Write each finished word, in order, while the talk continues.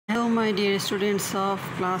my dear students of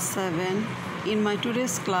class 7. In my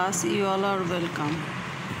today's class, you all are welcome.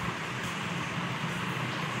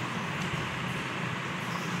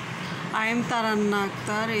 I am Taranna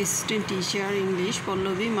Akhtar, assistant teacher English,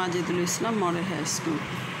 Pallavi Majidul Islam Model High School.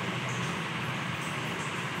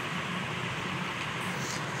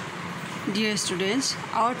 Dear students,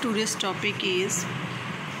 our today's topic is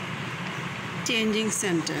changing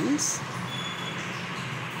sentence.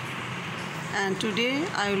 And today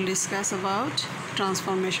I will discuss about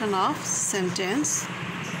transformation of sentence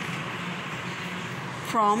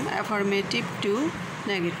from affirmative to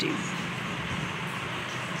negative.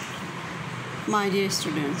 My dear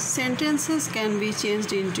students, sentences can be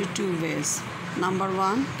changed into two ways. Number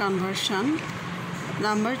 1, conversion.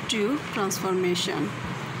 Number 2, transformation.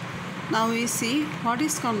 Now we see what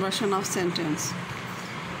is conversion of sentence.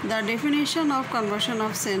 The definition of conversion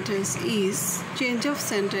of sentence is change of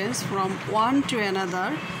sentence from one to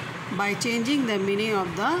another by changing the meaning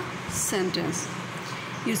of the sentence.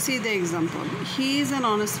 You see the example. He is an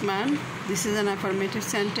honest man. This is an affirmative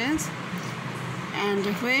sentence. And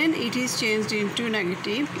when it is changed into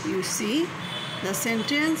negative, you see the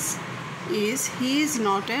sentence is he is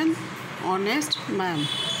not an honest man.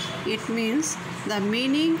 It means the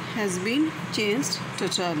meaning has been changed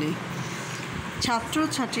totally.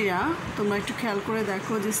 ছাত্রছাত্রীরা তোমরা একটু খেয়াল করে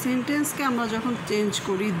দেখো যে সেন্টেন্সকে আমরা যখন change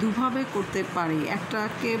করি দুভাবে করতে পারি।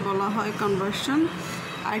 একটাকে বলা হয় কনভার্সন,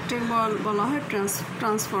 আরেকটাকে বলা হয়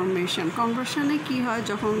ট্রান্সফরমেশন। কনভার্সনে কি হয়,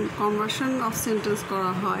 যখন কনভার্সন অফ সেন্টেন্স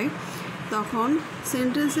করা হয় তখন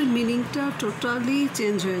সেন্টেন্সের মিনিংটা টোটালি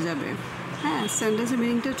চেঞ্জ হয়ে যাবে। হ্যাঁ, সেন্টেন্সের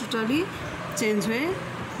মিনিংটা টোটালি চেঞ্জ হয়ে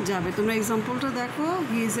যাবে। তোমরা এক্সাম্পলটা দেখো,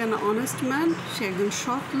 he is an honest man, সে একজন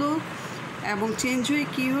সৎ লোক, এবং চেঞ্জ হয়ে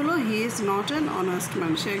কী হলো, he is not an honest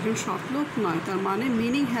man, সে একজন সৎ লোক নয়। তার মানে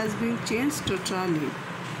meaning has been change totally.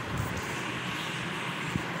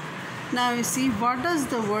 Now you see, what does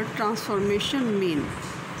the word transformation mean?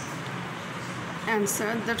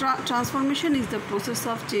 Answer: the transformation is the process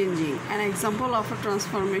of changing. An example of a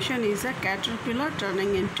transformation is a caterpillar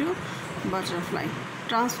turning into butterfly.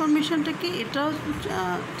 ট্রান্সফরমেশনটাকে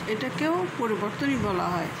এটাকেও পরিবর্তনই বলা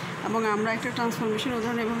হয়। এবং আমরা একটা transformation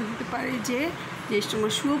উদাহরণ এভাবে দিতে পারি যে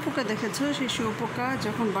তোমরা শুয়োপোকা দেখেছো, সেই শুয়োপোকা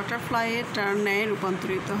যখন বাটারফ্লাইয়ের টার্ন নেয়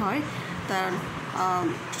রূপান্তরিত হয়, তার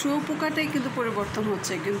শুয়োপোকাটাই কিন্তু পরিবর্তন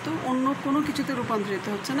হচ্ছে, কিন্তু অন্য কোনো কিছুতে রূপান্তরিত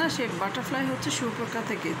হচ্ছে না। সে বাটারফ্লাই হচ্ছে শুয়োপোকা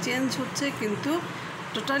থেকে চেঞ্জ হচ্ছে, কিন্তু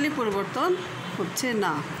টোটালি পরিবর্তন হচ্ছে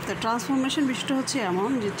না। তা ট্রান্সফরমেশন বিষয়টা হচ্ছে এমন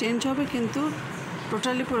যে চেঞ্জ হবে কিন্তু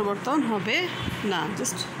টোটালি পরিবর্তন হবে না,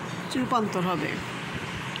 জাস্ট রূপান্তর হবে,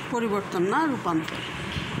 পরিবর্তন না রূপান্তর।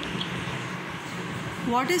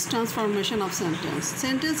 What is transformation of sentence?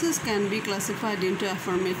 Sentences can be classified into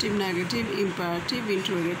affirmative, negative, imperative,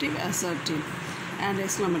 interrogative, assertive, and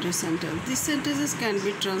exclamatory sentence. These sentences can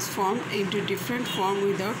be transformed into different form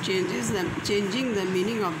without changing the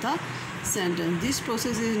meaning of the sentence. This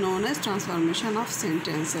process is known as transformation of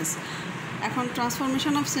sentences. এখন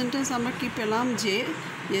transformation of sentence আমরা কি পেলাম, যে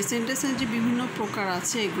সেন্টেন্সের যে বিভিন্ন প্রকার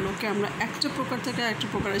আছে এগুলোকে আমরা একটা প্রকার থেকে একটা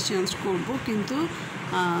প্রকারে চেঞ্জ করব, কিন্তু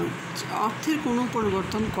অর্থের কোনো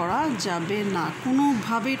পরিবর্তন করা যাবে না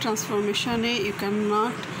কোনোভাবেই। ট্রান্সফরমেশনে you can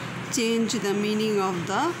not change the meaning of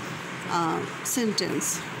the sentence,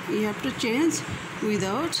 you have to change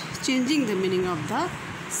without changing the meaning of the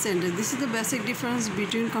sentence. This is the basic difference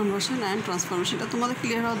between conversion and transformation. এটা তোমাদের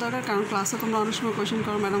ক্লিয়ার হওয়া দরকার, কারণ ক্লাসে তোমরা অনেক সময় কোয়েশ্চেন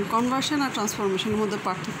করো, ম্যাডাম কনভার্সন আর ট্রান্সফরমেশনের মধ্যে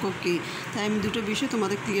পার্থক্য কী? তাই আমি দুটো বিষয়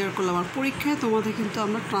তোমাদের ক্লিয়ার করলাম। আর পরীক্ষায় তোমাদের কিন্তু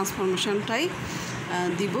আমরা ট্রান্সফরমেশনটাই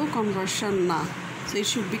দিব, কনভার্সন না। So it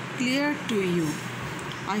should be clear to you.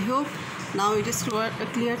 I hope now it is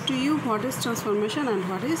clear to you what is transformation and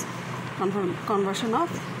what is conversion of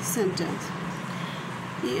sentence.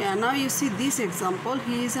 Yeah, now you see this example,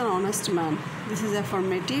 he is an honest man. This is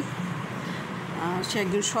affirmative. সে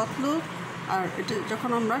একজন সৎ লোক। আর এটা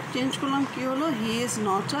যখন আমরা change করলাম কি হলো, he is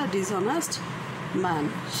not a dishonest man,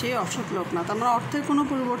 সে অসৎ লোক না। তার মানে অর্থের কোনো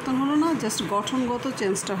পরিবর্তন হলো না, জাস্ট গঠনগত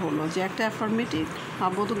চেঞ্জটা হলো, যে একটা অ্যাফার্মেটিভ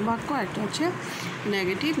নাবোধক বাক্য, একটা হচ্ছে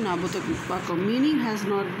নেগেটিভ নাবোধক বাক্য। Meaning has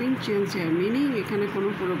not been change here, meaning এখানে কোনো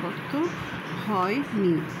পরিবর্তন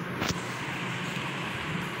হয়নি।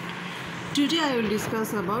 Today I will discuss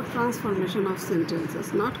about transformation of sentences,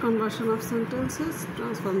 not conversion of sentences,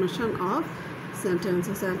 transformation of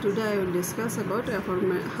sentences. And today I will discuss about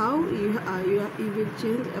how you will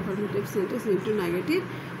change affirmative sentence into negative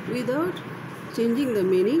without changing the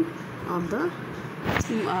meaning of the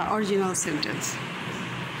original sentence.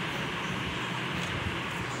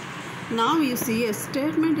 Now you see, a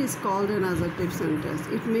statement is called an assertive sentence.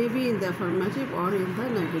 It may be in the affirmative or in the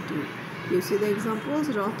negative. You see the examples.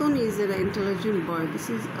 Ratan is an intelligent boy. This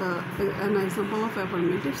is an example of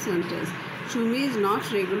affirmative sentence. Shumi is not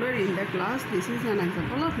regular in the class. This is an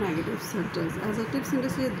example of negative sentence. Assertive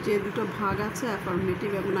sentence যে দুটো ভাগ আছে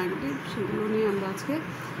affirmative এবং negative সেগুলো নিয়ে আমরা আজকে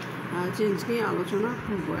change নিয়ে আলোচনা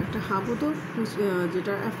করব। একটা হাবোধক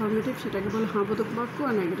যেটা অ্যাফার্মেটিভ সেটাকে বলে হাবোধক বাক্য,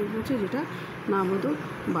 আর নেগেটিভ হচ্ছে যেটা নাবোধক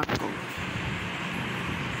বাক্য।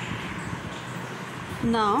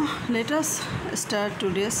 Now let us start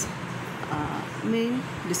today's main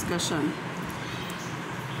discussion.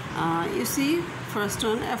 You see, first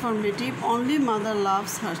one, affirmative, only mother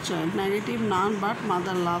loves her child. Negative, none but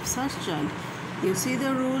mother loves her child. You see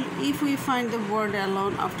the rule, if we find the word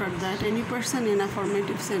alone after that any person in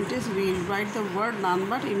affirmative sentence, we will write the word none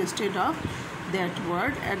but instead of that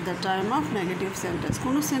word at the time of negative sentence.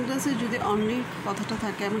 কোনো সেন্টেন্সে যদি only কথাটা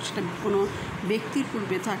থাকে এবং সেটা কোনো ব্যক্তির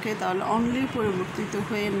পূর্বে থাকে তাহলে অনলি পরিবর্তিত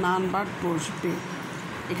হয়ে নান বাট বসবে।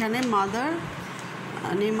 এখানে mother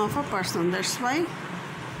name of a person, that's why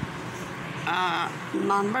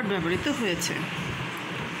none but ব্যবহৃত হয়েছে।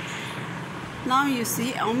 Now you see,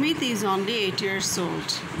 Amit is only 8 years old.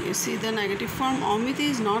 You see the negative form, Amit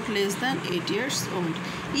is not less than 8 years old.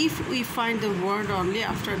 If we find the word only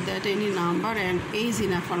after that any number and age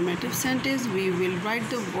in affirmative sentence, we will write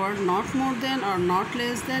the word not more than or not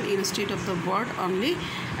less than instead of the word only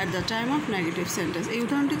at the time of negative sentence. এই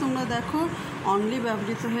উদাহরণটি তোমরা দেখো, only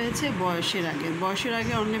ব্যবহৃত হয়েছে বয়সের আগে। বয়সের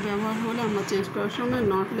আগে অনলি ব্যবহার হলে আমরা চেঞ্জ করার সময়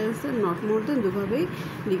not less than, not more দেন দুভাবেই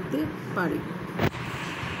লিখতে পারি।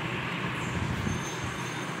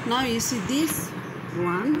 Now you see this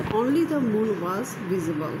one, only the moon was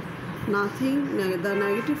visible. Nothing, the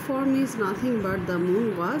negative form is nothing but the moon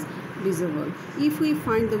was visible. If we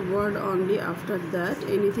find the word only after that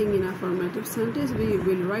anything in affirmative sentence, we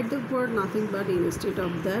will write the word nothing but instead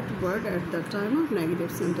of that word at the time of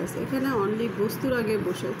negative sentence. এখানে only বস্তুর আগে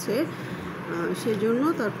বসেছে, সেজন্য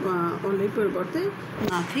তার only পরিবর্তে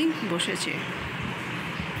nothing বসেছে।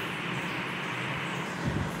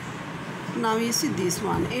 Now you see this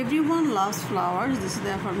one, everyone loves flowers. This is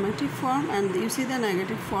the affirmative form, and you see the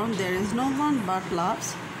negative form, there is no one but loves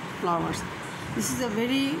flowers. This is a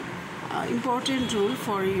very important rule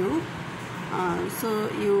for you, so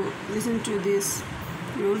you listen to this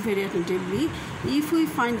rule very attentively. If we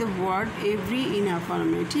find the word every in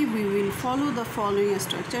affirmative, we will follow the following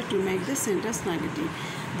structure to make the sentence negative.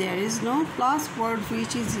 There is no plus word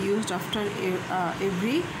which is used after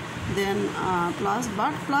every, then plus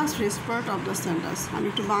but plus rest part of the sentence. আমি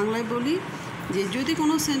একটু বাংলায় বলি যে যদি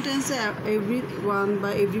কোনো সেন্টেন্সে every one বা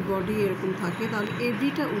everybody এরকম থাকে তাহলে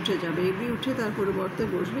এভরিটা উঠে যাবে, এভরি উঠে তার পরিবর্তে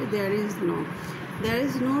বসবে there is no. There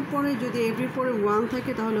is নোর পরে যদি এভরির পরে ওয়ান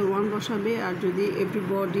থাকে তাহলে ওয়ান বসাবে, আর যদি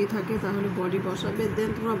এভরিবডি থাকে তাহলে বডি বসাবে। দেন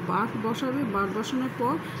তোমরা বাট বসাবে, বাট বসানোর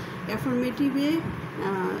পর অ্যাফার্মেটিভে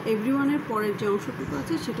এভরিওয়ানের পরের যে অংশটুকু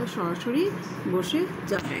আছে সেটা সরাসরি বসে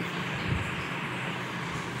যাবে।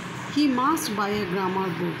 He must buy a grammar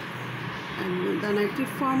book. And the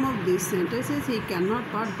negative form of this sentence is he cannot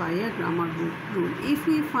but buy a grammar book. Rule, if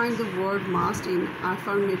we find the word must in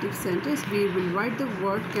affirmative sentence, we will write the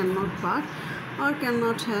word cannot but or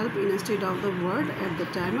cannot help instead of the word at the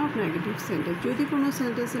time of negative sentence. যদি কোনো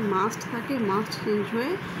সেন্টেন্সে must থাকে, must change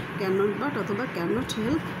হয়ে cannot but অথবা cannot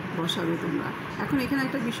help বসাবে তোমরা। এখন এখানে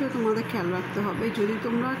একটা বিষয় তোমাদের খেয়াল রাখতে হবে, যদি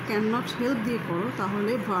তোমরা ক্যানট হেল্প দিয়ে করো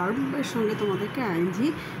তাহলে ভার্বের সঙ্গে তোমাদেরকে আইএনজি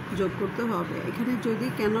যোগ করতে হবে। এখানে যদি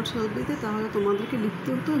ক্যানট হেল্প দিতে তাহলে তোমাদেরকে লিখতে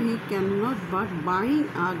হতো হি cannot but by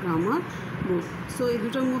a grammar book. So এই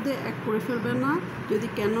দুটোর মধ্যে এক করে ফেলবে না। যদি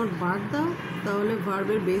ক্যানট বাট দাও তাহলে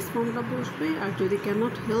ভার্বের বেস ফর্মটা বসবে, আর যদি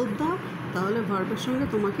ক্যানট হেল্প দাও তাহলে ভার্বের সঙ্গে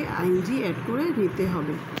তোমাকে আইএনজি অ্যাড করে নিতে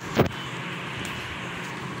হবে।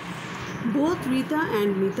 Both Rita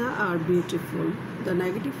and Mita are beautiful. The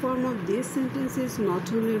negative form of this sentence is not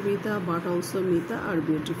only Rita but also Mita are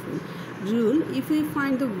beautiful. Rule, if we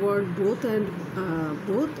find the word both and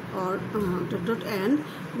both or dot and,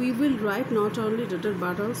 we will write not only dot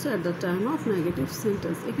but also at the time of negative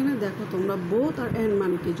sentence. এখানে দেখো তোমরা both R and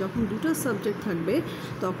মানে কি, যখন দুটো subject থাকবে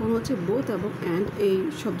তখন হচ্ছে both এবং and এই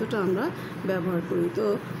শব্দটা আমরা ব্যবহার করি। তো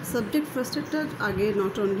সাবজেক্ট ফার্স্টেরটার আগে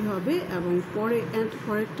not only হবে এবং পরে and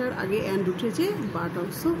পরেরটার আগে and উঠেছে but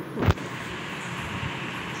also হবে।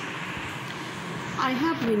 I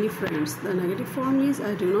have many friends. The negative form is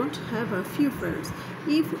I do not have a few friends.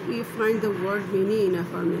 If we find the word many in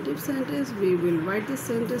affirmative sentence, we will write the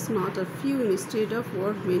sentence not a few instead of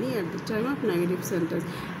word many at the time of negative sentence.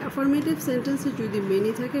 Affirmative sentence যদি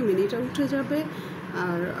many থাকে manyটা উঠে যাবে,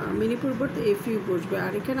 আর many পরিবর্তে a few বসবে।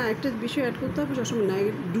 আর এখানে আরেকটা বিষয় add করতে হবে, সবসময়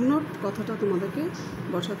ডু নট কথাটা তোমাদেরকে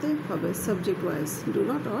বসাতে হবে subject wise, do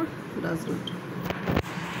not or does not.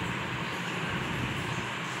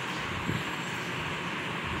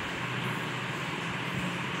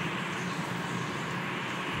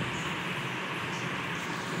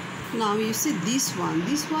 Now you see this one.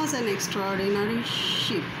 This was an extraordinary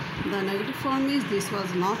ship. The negative form is this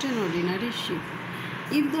was not an ordinary ship.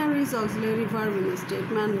 If there is auxiliary verb in the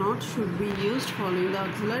statement, not should be used following the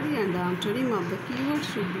auxiliary and the antonym of the keyword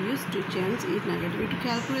should be used to change it negative. একটু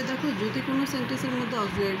খেয়াল করে দেখো, যদি কোনো সেন্টেন্সের মধ্যে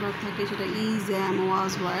auxiliary verb থাকে, সেটা is, am,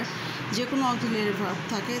 was, were, যে কোনো auxiliary verb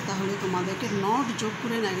থাকে, তাহলে তোমাদেরকে not যোগ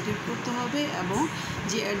করে নেগেটিভ করতে হবে এবং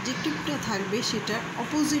যে অ্যাডজেক্টিভটা থাকবে সেটার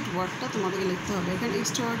অপোজিট ওয়ার্ডটা তোমাদেরকে লিখতে হবে। এখানে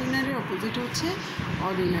এক্সট্রাঅর্ডিনারি অপোজিট হচ্ছে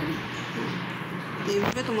অর্ডিনারি।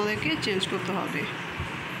 এইভাবে তোমাদেরকে চেঞ্জ করতে হবে।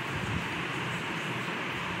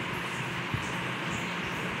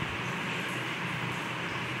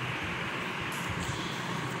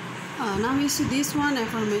 Now you see this one,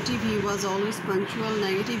 affirmative, he was always punctual,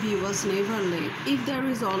 negative, he was never late. If there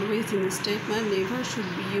is always in the statement, never should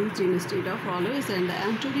be used instead of always and the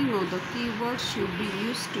antonym of the keyword should be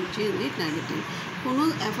used to change it negative. কোনো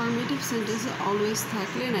affirmative সেন্টেন্সে always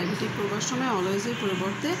থাকলে negative করবার সময় অলওয়েজের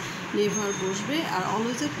পরিবর্তে never বসবে, আর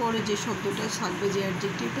অলওয়েজের পরে যে শব্দটা থাকবে, যে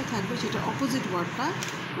অ্যাডজেক্টিভটা থাকবে, সেটা অপোজিট ওয়ার্ডটা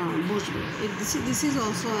বসবে। This is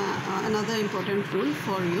also another important rule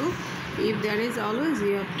for you. If there is always,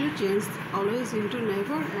 you have to change always into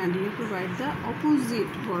never and you have to write the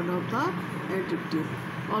opposite word of the adjective.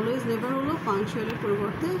 Always never হলো punctual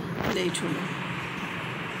পরিবর্তে late হলো।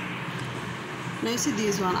 Now you see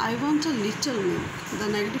this one, I want a little milk. The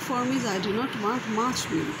negative form is I do not want much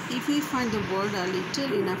milk. If we find the word a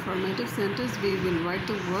little in affirmative sentence, we will write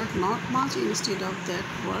the word not much instead of that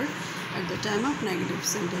word at the time of negative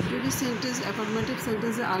sentence. যদি sentence affirmative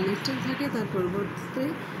সেন্টেন্সে আর little থাকে, তার পরিবর্তে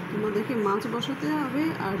তোমাদেরকে মাছ বসাতে হবে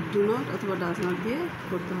আর do not অথবা does not দিয়ে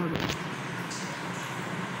করতে হবে।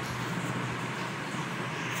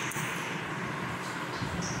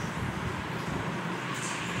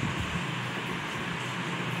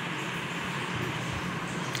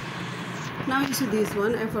 Now you see this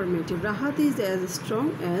one, affirmative, Rahat is as strong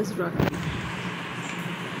as Rakib.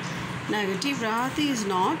 Negative, Rahat is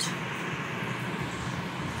not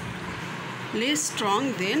less strong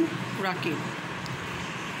than Rakib.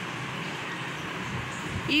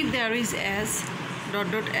 If there is as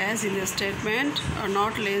as in the statement or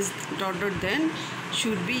not less then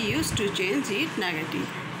should be used to change it negative.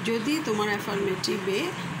 যদি তোমার অ্যাফার্মেটিভে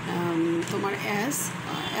তোমার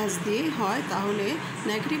as দিয়ে হয়, তাহলে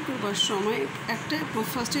negative করবার সময় একটা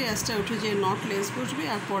ফার্স্টে অ্যাজটা উঠে যে নট লেস বসবে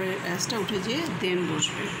আর পরের অ্যাজটা উঠে যে দেন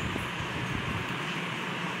বসবে।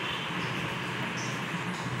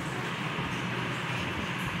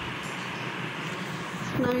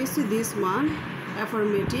 Now you see this one,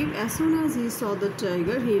 affirmative, as soon as he saw the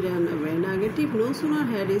tiger he ran away. Negative, no sooner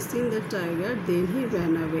had he seen the tiger then he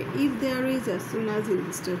ran away. If there is as soon as in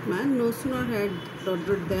the statement, no sooner had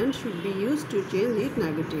then should be used to change it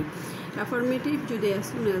negative. Affirmative যদি as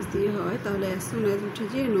soon as দিয়ে হয়, তাহলে as soon as উঠে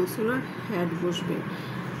যে no sooner had বসবে,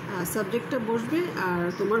 সাবজেক্টটা বসবে আর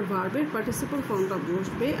তোমার ভার্বের পার্টিসিপল ফর্মটা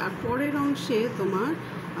বসবে, আর পরের অংশে তোমার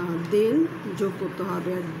দেন যোগ করতে হবে।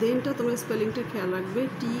 আর দেনটা তোমার স্পেলিংটা খেয়াল রাখবে,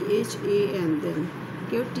 THAN দেন।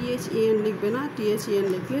 কেউ THAN লিখবে না, THAN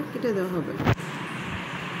লিখলে কেটে দেওয়া হবে।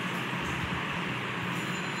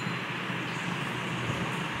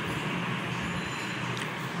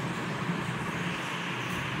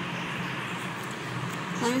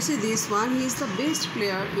 Now you see this one, he is the best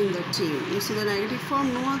player in the team. You see the negative form,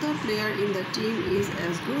 no other player in the team is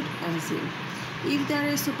as good as him. If there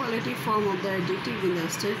is superlative form of the adjective in the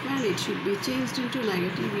statement, it should be changed into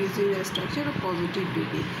negative using the structure of positive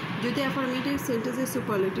degree. যদি affirmative সেন্টেন্সে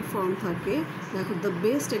superlative form থাকে, দেখো the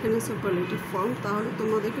best এখানে superlative form, তাহলে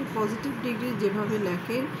তোমাদেরকে positive degree যেভাবে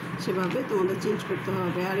লেখে সেভাবে তোমাদের চেঞ্জ করতে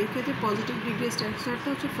হবে। আর এক্ষেত্রে পজিটিভ ডিগ্রি স্ট্রাকচারটা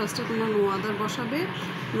হচ্ছে ফার্স্টে তোমরা নো আদার বসাবে,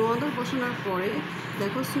 নো আদার বসানোর পরে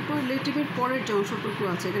দেখো সুপারলেটিভের পরের যে অংশটুকু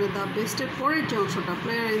আছে, এখানে দ্য বেস্টের পরের যে অংশটা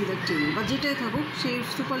প্লেয়ার ইন দ্য টিম বা যেটাই থাকুক, সেই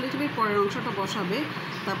সুপারলেটিভের পরের অংশটা বসাবে,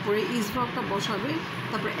 তারপরে ইজ ভার্বটা বসাবে,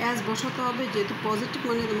 তারপরে অ্যাজ বসাতে হবে, যেহেতু পজিটিভ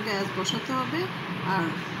মানে তোমাকে অ্যাজ বসাতে হবে, আর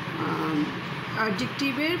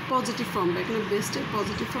অ্যাডজেক্টিভের পজিটিভ ফর্মটা, এখানে বেস্টের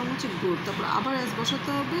পজিটিভ ফর্ম হচ্ছে গুড, তারপর আবার অ্যাজ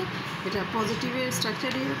বসাতে হবে, এটা পজিটিভের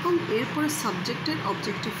স্ট্রাকচার এরকম, এরপরে সাবজেক্টের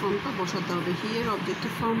অবজেক্টিভ ফর্মটা বসাতে হবে, হি এর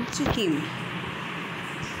অবজেক্টিভ ফর্ম হচ্ছে হিম।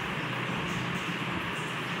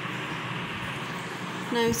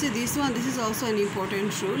 Now you see this one, this is also an important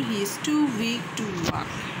rule, he is too weak to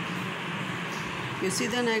walk. You see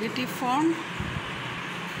the negative form,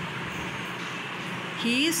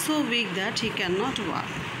 he is so weak that he cannot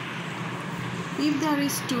walk. If there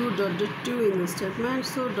is two in the statement,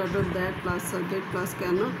 so that plus subject plus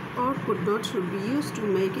cannot or could not should be used to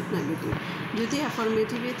make it negative. যদি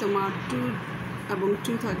অ্যাফার্মেটিভে তোমার two এবং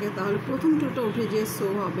two থাকে, তাহলে প্রথম টুটা উঠে যে so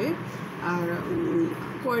হবে, আর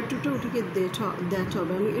পয়ের টুটা ওটিকে দ্যাট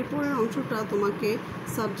হবে। এবং এরপরের অংশটা তোমাকে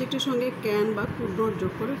সাবজেক্টের সঙ্গে ক্যান বা কুড নট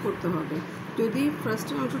যোগ করে করতে হবে। যদি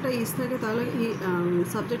ফার্স্টের অংশটা ইজ থাকে তাহলে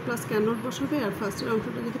সাবজেক্ট প্লাস ক্যান নট বসাবে, আর ফার্স্টের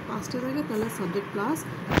অংশটা যদি পাস্টে থাকে তাহলে সাবজেক্ট প্লাস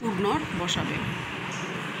কুড নট বসাবে।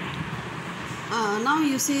 Now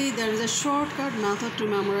you see there is a shortcut method to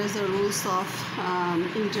memorize the rules of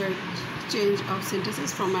interchange of sentences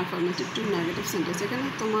from affirmative to negative sentence. এখানে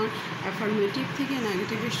তোমার অ্যাফার্মেটিভ থেকে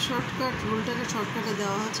নেগেটিভের রুলটাকে শর্টকাটে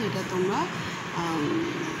দেওয়া আছে। এটা তোমরা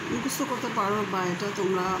মুখস্থ করতে পারো বা এটা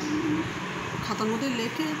তোমরা খাতার মধ্যে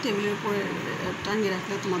লিখে টেবিলের উপরে টাঙিয়ে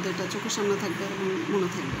রাখলে তোমাদের এটা চোখের সামনে থাকবে এবং মনে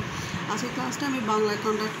থাকবে। আজকে ক্লাসটা আমি বাংলায়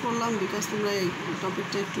কন্ডাক্ট করলাম বিকজ তোমরা এই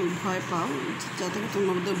টপিকটা একটু ভয় পাও, যাতে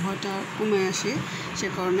তোমাদের ভয়টা কমে আসে, সে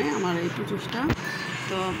কারণে আমার এই প্রচেষ্টা।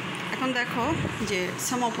 তো এখন দেখো যে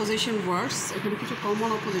সাম অপোজিশন ওয়ার্ডস, এখানে কিছু কমন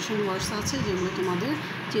অপোজিশন ওয়ার্ডস আছে যেগুলো তোমাদের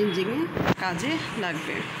চেঞ্জিংয়ে কাজে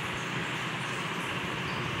লাগবে।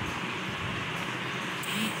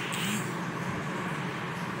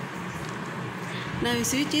 Now you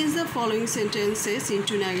see, change the following sentences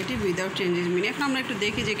into negative without changing meaning. এখন আমরা একটু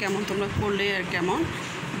দেখি যে কেমন তোমরা করলে আর কেমন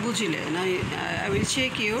বুঝিলে। Now I will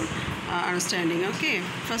check your understanding. Okay,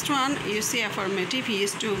 first one you see affirmative, he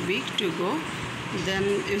is too weak to go. Then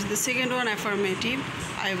is the second one affirmative,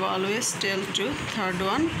 I will always tell truth. Third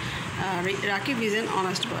one, Rakib is an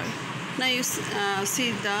honest boy. Now you see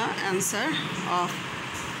the answer of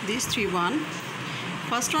these three.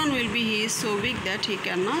 First one will be he is so big that he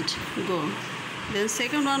cannot go. Then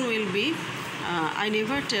second one will be I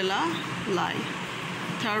never tell a lie.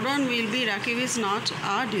 Third one will be Rakib is not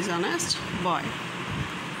a dishonest boy.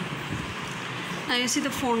 Now you see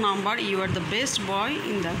the 4 number, you are the best boy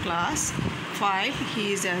in the class. 5, he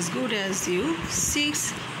is as good as you.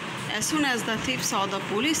 6, as soon as the thief saw the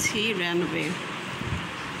police, he ran away.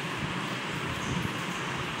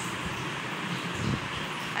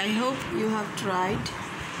 I hope you have tried.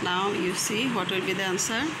 Now you see what will be the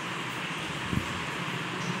answer.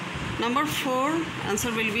 Number 4,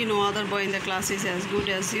 answer will be no other boy in the class is as good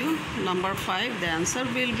as you. Number 5, the answer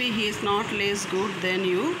will be he is not less good than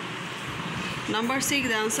you. Number 6,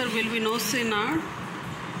 the answer will be no sooner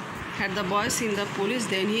had the boy seen the police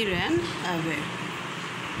then he ran away.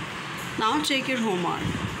 Now check your homework.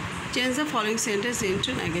 Change the following sentence into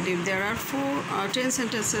negative. There are 10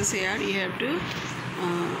 sentences here. You have to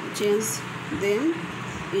change them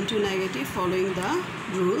into negative following the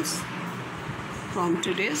rules from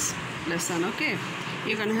today's lesson. Okay,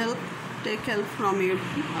 you can take help from your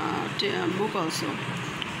book also.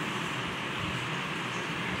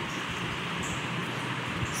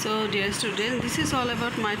 So dear students, this is all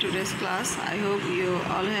about my today's class. I hope you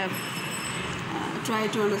all have tried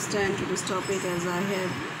to understand today's topic as I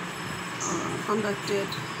have conducted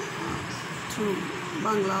through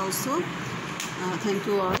Bangla also. Thank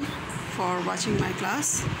you all for watching my class.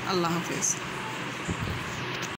 Allah Hafiz.